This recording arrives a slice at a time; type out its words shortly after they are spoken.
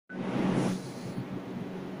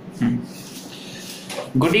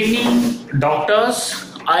Good evening, doctors.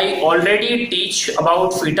 I already teach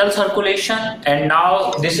about fetal circulation, and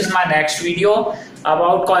now this is my next video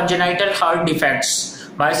about congenital heart defects.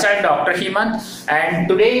 Myself Dr. Hemant, and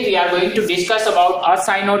today we are going to discuss about a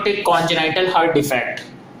cyanotic congenital heart defect.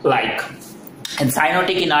 And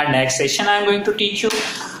cyanotic in our next session I am going to teach you.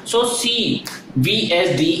 So see,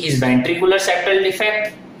 VSD is ventricular septal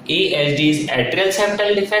defect, ASD is atrial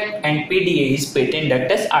septal defect, and PDA is patent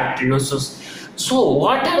ductus arteriosus. So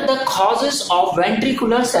what are the causes of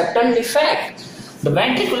ventricular septal defect? The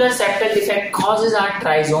ventricular septal defect causes are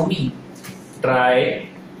trisomy,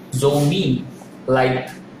 like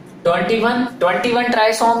 21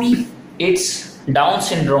 trisomy, it's Down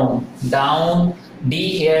syndrome, Down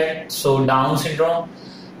D here, so Down syndrome,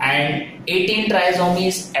 and 18 trisomy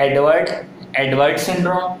is Edward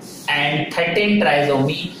syndrome, and 13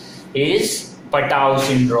 trisomy is Patau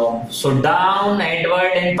syndrome. So Down,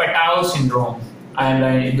 Edward, and Patau syndrome. I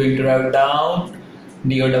am going to write down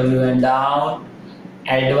DOWN Down,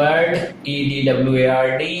 Edward,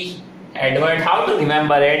 EDWARD, Edward. How to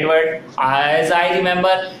remember Edward? As I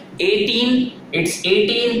remember, 18, it's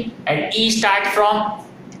 18, and E start from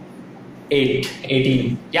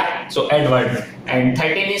 18. Yeah, so Edward. And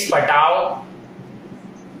 13 is Patau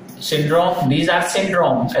syndrome. These are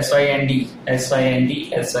syndrome, SYND,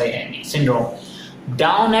 syndrome.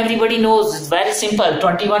 Down, everybody knows, it's very simple,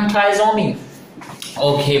 21 trisomy.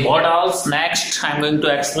 Okay, what else? Next, I'm going to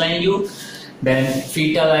explain you. Then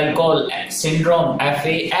fetal alcohol syndrome,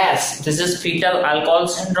 FAS. This is fetal alcohol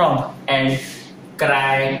syndrome. And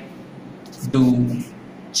cry, do,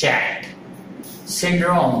 chat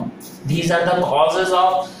syndrome. These are the causes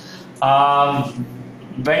of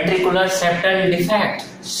ventricular septal defect.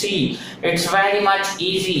 See, it's very much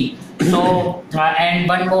easy. So, and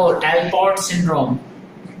one more, Alport syndrome.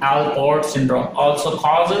 Alport syndrome also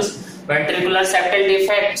causes ventricular septal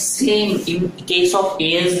defect. Same in case of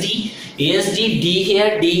ASD. ASD, D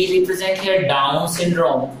here, D represent here Down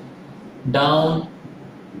syndrome. Down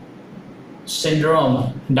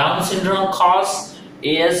syndrome cause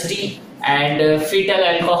ASD, and fetal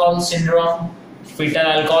alcohol syndrome. Fetal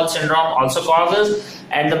alcohol syndrome also causes,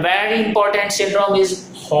 and the very important syndrome is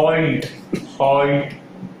Holt-Oram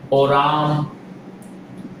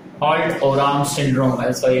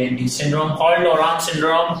syndrome, SYND syndrome. Holt-Oram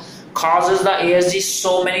syndrome causes the ASD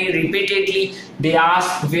so many repeatedly. They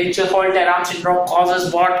ask which Holt-Oram syndrome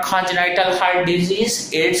causes what congenital heart disease?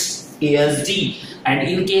 It's ASD. And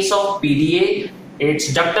in case of PDA,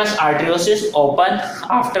 it's ductus arteriosus open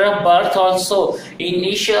after a birth also.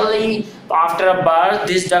 Initially, after a birth,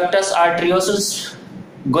 this ductus arteriosus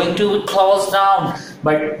going to close down,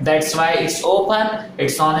 but that's why it's open.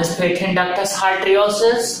 It's known as patent ductus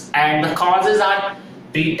arteriosus, and the causes are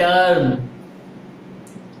preterm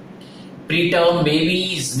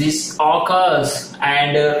babies. This occurs,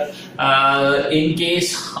 and in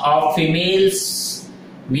case of females,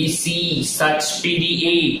 we see such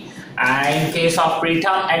PDA. In case of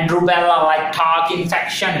preterm and rubella, like torch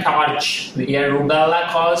infection, torch. Here rubella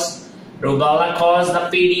cause the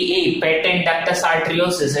PDA, patent ductus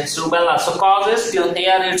arteriosus. It's rubella. So causes till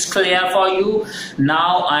here it's clear for you.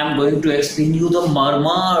 Now I'm going to explain you the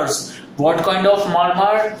murmurs. What kind of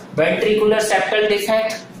murmur? Ventricular septal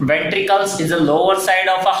defect. Ventricles is the lower side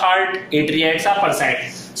of a heart, atria is upper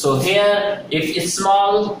side. So here, if it's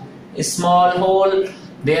small hole,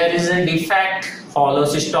 there is a defect. Hollow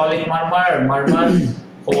systolic murmur,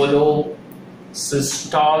 hollow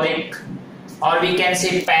systolic, or we can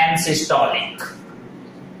say pansystolic.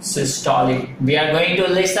 We are going to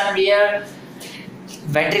listen here.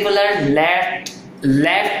 Ventricular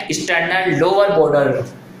left sternal lower border,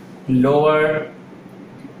 lower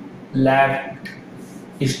left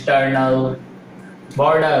sternal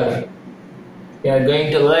border. We are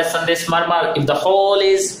going to listen this murmur. If the hole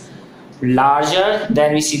is larger,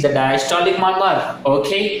 then we see the diastolic murmur.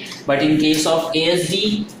 Okay, but in case of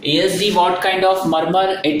ASD, what kind of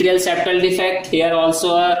murmur? Atrial septal defect. Here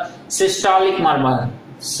also a systolic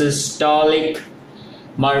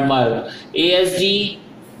murmur. ASD,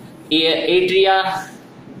 atria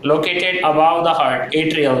located above the heart,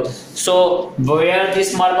 atrial. So where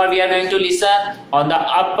this murmur we are going to listen? On the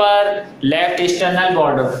upper left sternal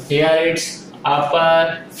border. Here it's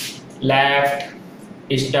upper left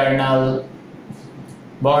sternal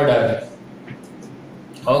border.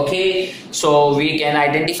 Okay, so we can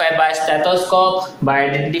identify by stethoscope, by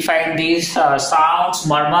identifying these sounds,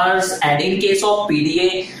 murmurs. And in case of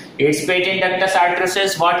PDA, it's patent ductus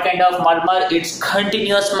arteriosus. What kind of murmur? It's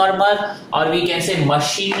continuous murmur, or we can say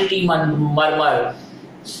machinery murmur.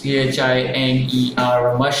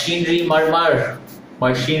 CHINER, machinery murmur.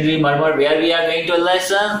 machinery murmur, where we are going to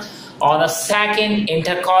listen on the second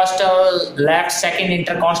intercostal, second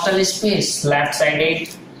intercostal space, left sided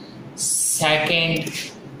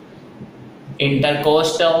second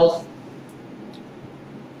intercostal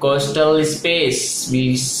space.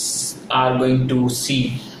 We are going to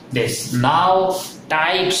see this. Now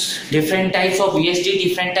different types of VSD,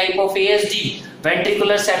 different type of ASD.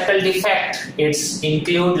 Ventricular septal defect, it's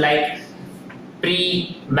include like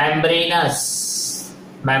pre-membranous,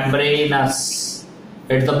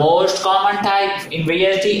 it's the most common type in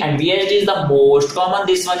VSD, and VSD is the most common.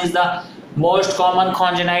 This one is the most common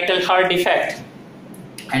congenital heart defect,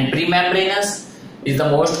 and pre-membranous is the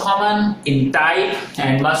most common in type,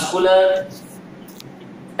 and muscular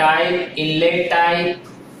type, inlet type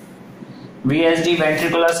VSD,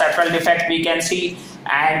 ventricular septal defect we can see.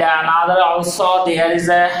 And another also there is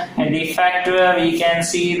a defect where we can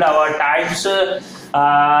see our types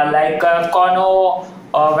like cono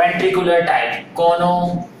ventricular type,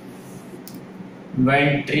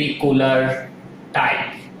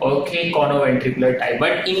 okay, conoventricular type.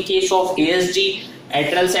 But in case of ASD,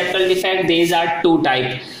 atrial septal defect, these are two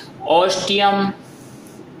types, ostium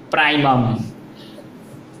primum.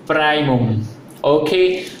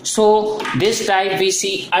 Okay, so this type we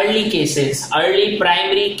see early cases, early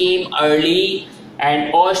primary came early,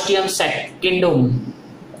 and ostium secundum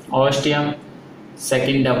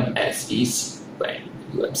as is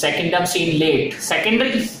secondum seen late,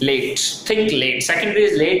 secondary late, think late, secondary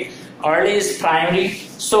is late, early is primary.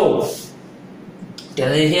 So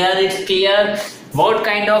here it's clear what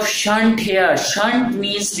kind of shunt here. Shunt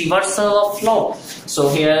means reversal of flow. So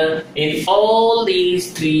here in all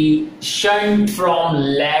these three, shunt from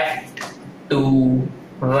left to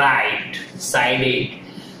right sided.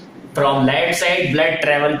 From left side blood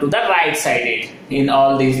travel to the right sided in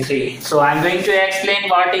all these three. So I'm going to explain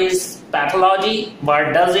what is pathology,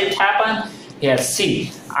 what does it happen. Here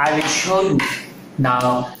see, I will show you.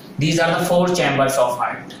 Now these are the four chambers of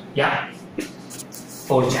heart. Yeah,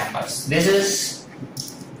 four chambers. This is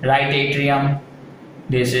right atrium,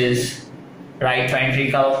 this is right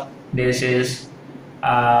ventricle, this is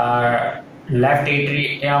left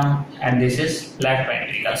atrium, and this is left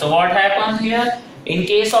ventricle. So what happens here? In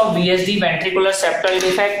case of VSD, ventricular septal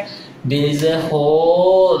defect, there is a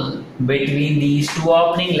hole between these two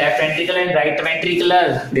openings, left ventricle and right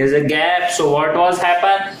ventricular. There is a gap. So what was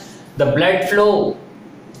happen? The blood flow,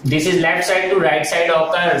 this is left side to right side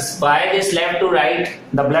occurs. Why this left to right?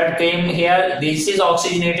 The blood came here. This is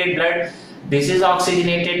oxygenated blood. This is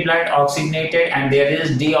oxygenated blood, oxygenated, and there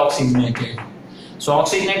is deoxygenated. So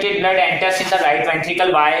oxygenated blood enters in the right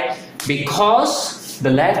ventricle. Why? Because the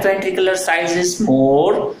left ventricular size is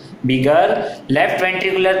more bigger, left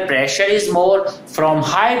ventricular pressure is more. From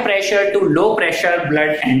high pressure to low pressure,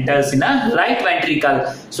 blood enters in a right ventricle.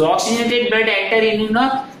 So oxygenated blood enter in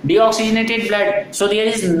a deoxygenated blood. So there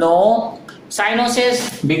is no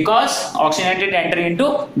cyanosis because oxygenated enter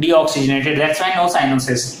into deoxygenated. That's why no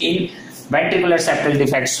cyanosis in ventricular septal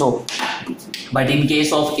defect. So, but in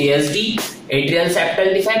case of ASD, atrial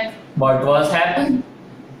septal defect, what was happened?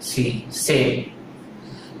 See, same.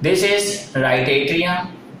 This is right atrium,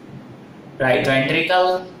 right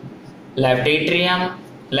ventricle, left atrium,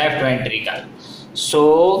 left ventricle.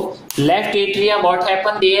 So left atrium, what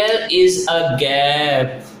happened? There is a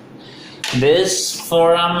gap. This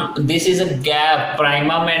is a gap,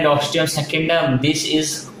 primum and ostium secundum. This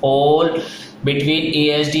is hole between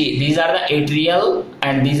ASD. These are the atrial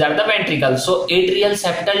and these are the ventricle. So atrial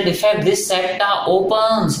septal defect, this septa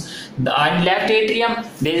opens. On left atrium,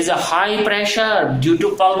 there is a high pressure due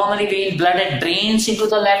to pulmonary vein, blood drains into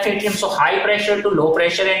the left atrium. So high pressure to low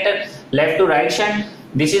pressure enter, left to right shunt.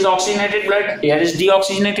 This is oxygenated blood, here is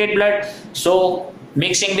deoxygenated blood. So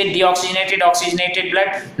mixing with deoxygenated, oxygenated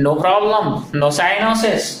blood, no problem, no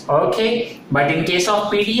cyanosis. Okay, but in case of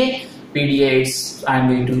PDA, it's, I'm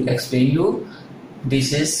going to explain you.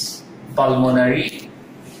 This is pulmonary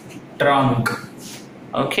trunk.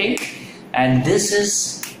 Okay, and this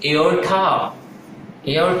is aorta.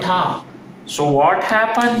 So what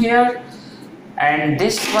happened here? And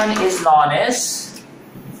this one is known as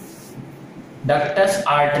ductus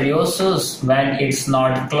arteriosus. When it's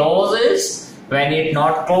not closes,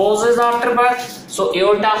 after birth. So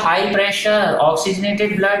aorta, high pressure,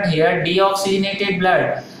 oxygenated blood, here deoxygenated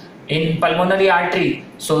blood in pulmonary artery.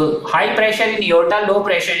 So high pressure in aorta, low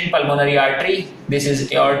pressure in pulmonary artery. This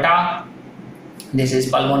is aorta, this is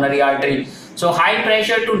pulmonary artery. So high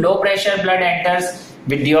pressure to low pressure blood enters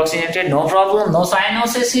with deoxygenated, no problem, no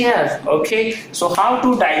cyanosis here. Okay, so how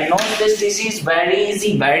to diagnose this disease? Very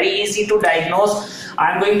easy to diagnose.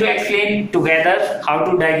 I'm going to explain together how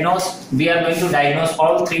to diagnose. We are going to diagnose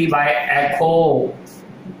all three by echo,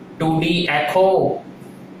 2D echo,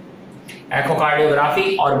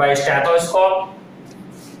 echocardiography, or by stethoscope,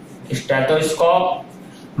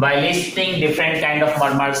 by listening different kind of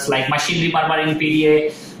murmurs like machinery murmur in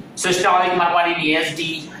PDA, systolic murmur in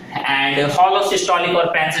ESD, and hollow systolic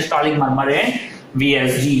or pansystolic murmur in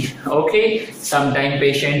VSD. Okay, sometime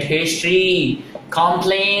patient history,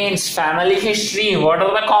 complaints, family history. What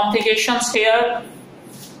are the complications here?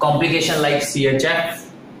 Complication like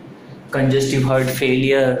CHF, congestive heart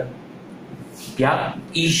failure, yeah,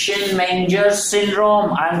 Eschen-Menger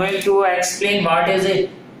syndrome. I'm going to explain what is it.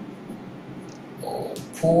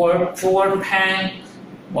 Poor pan,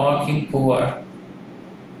 walking poor.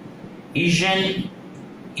 Eschen,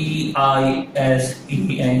 E-I-S-E-N,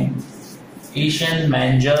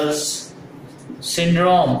 Eschen-Menger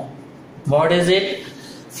syndrome. What is it?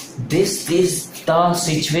 This is the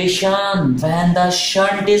situation when the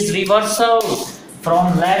shunt is reversal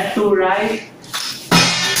from left to right.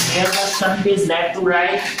 Here the shunt is left to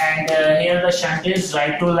right, and here the shunt is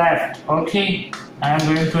right to left. Okay, I am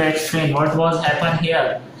going to explain what was happened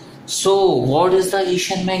here. So, what is the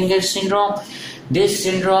Eschen-Menger syndrome? This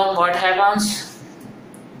syndrome, what happens?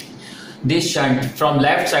 This shunt from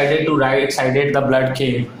left sided to right sided the blood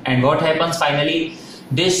came, and what happens finally?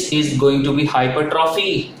 This is going to be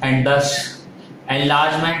hypertrophy, and thus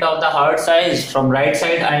enlargement of the heart size from right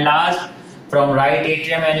side enlarged, from right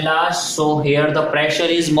atrium enlarged. So here the pressure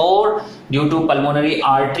is more due to pulmonary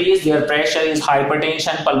arteries. Their pressure is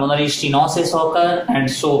hypertension, pulmonary stenosis occur,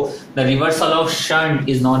 and so the reversal of shunt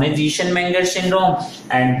is known as Eschen-Menger syndrome.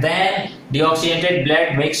 And then deoxygenated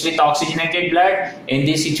blood mixed with oxygenated blood. In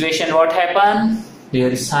this situation, what happened? There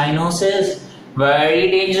is cyanosis,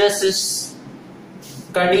 very dangerous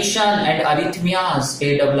condition, and arrhythmias,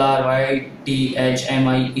 ARRYTHMIAS.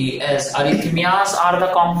 Arrhythmias are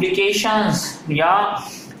the complications. Yeah,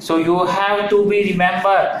 so you have to be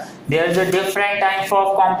remember there is a different type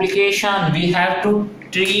of complication. We have to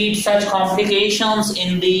treat such complications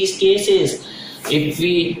in these cases. If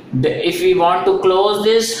we want to close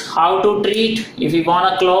this, how to treat? If we want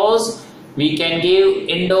to close, we can give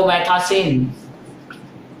indomethacin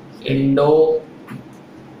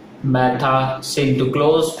to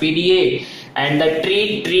close PDA, and the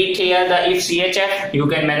treat here the if CHF you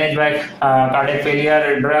can manage by cardiac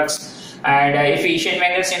failure drugs, and if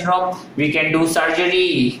Eschen-Menger syndrome we can do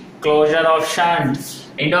surgery, closure of shunt.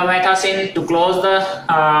 Indomethacin to close the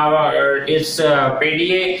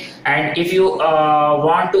PDA, and if you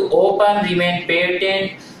want to open remain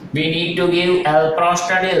patent, we need to give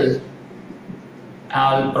alprostadil.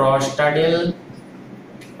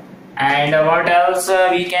 And what else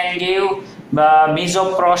we can give?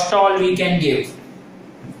 Misoprostol we can give.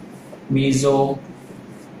 Misoprostol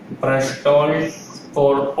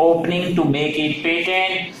for opening to make it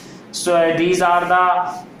patent. So these are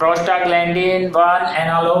the prostaglandin 1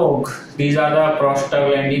 analog. These are the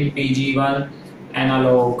prostaglandin PG1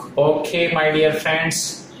 analog. Okay, my dear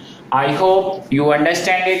friends, I hope you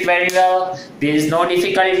understand it very well. There is no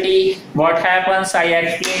difficulty. What happens, I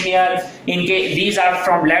explained here. In case these are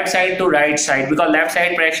from left side to right side, because left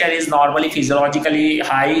side pressure is normally physiologically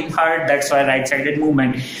high in heart, that's why right sided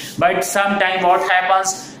movement. But sometimes what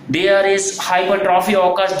happens, there is hypertrophy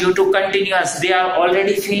occurs due to continuous. They are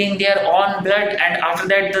already feeling their own blood, and after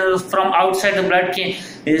that from outside the blood came.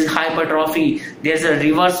 There is hypertrophy. There is a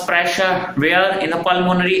reverse pressure where in the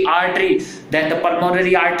pulmonary artery. Then the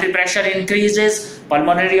pulmonary artery pressure increases.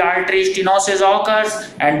 Pulmonary artery stenosis occurs,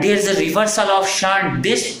 and there is a reversal of shunt.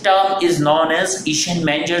 This term is known as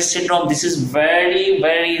Eschen-Menger syndrome. This is very,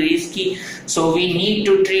 very risky. So we need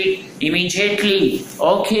to treat immediately.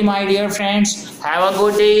 Okay, my dear friends, have a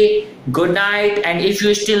good day. Good night, and if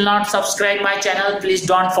you still not subscribe my channel, please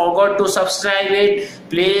don't forget to subscribe it.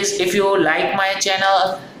 Please, if you like my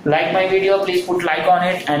channel, like my video, please put like on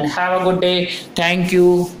it, and have a good day. Thank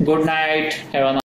you. Good night. Have a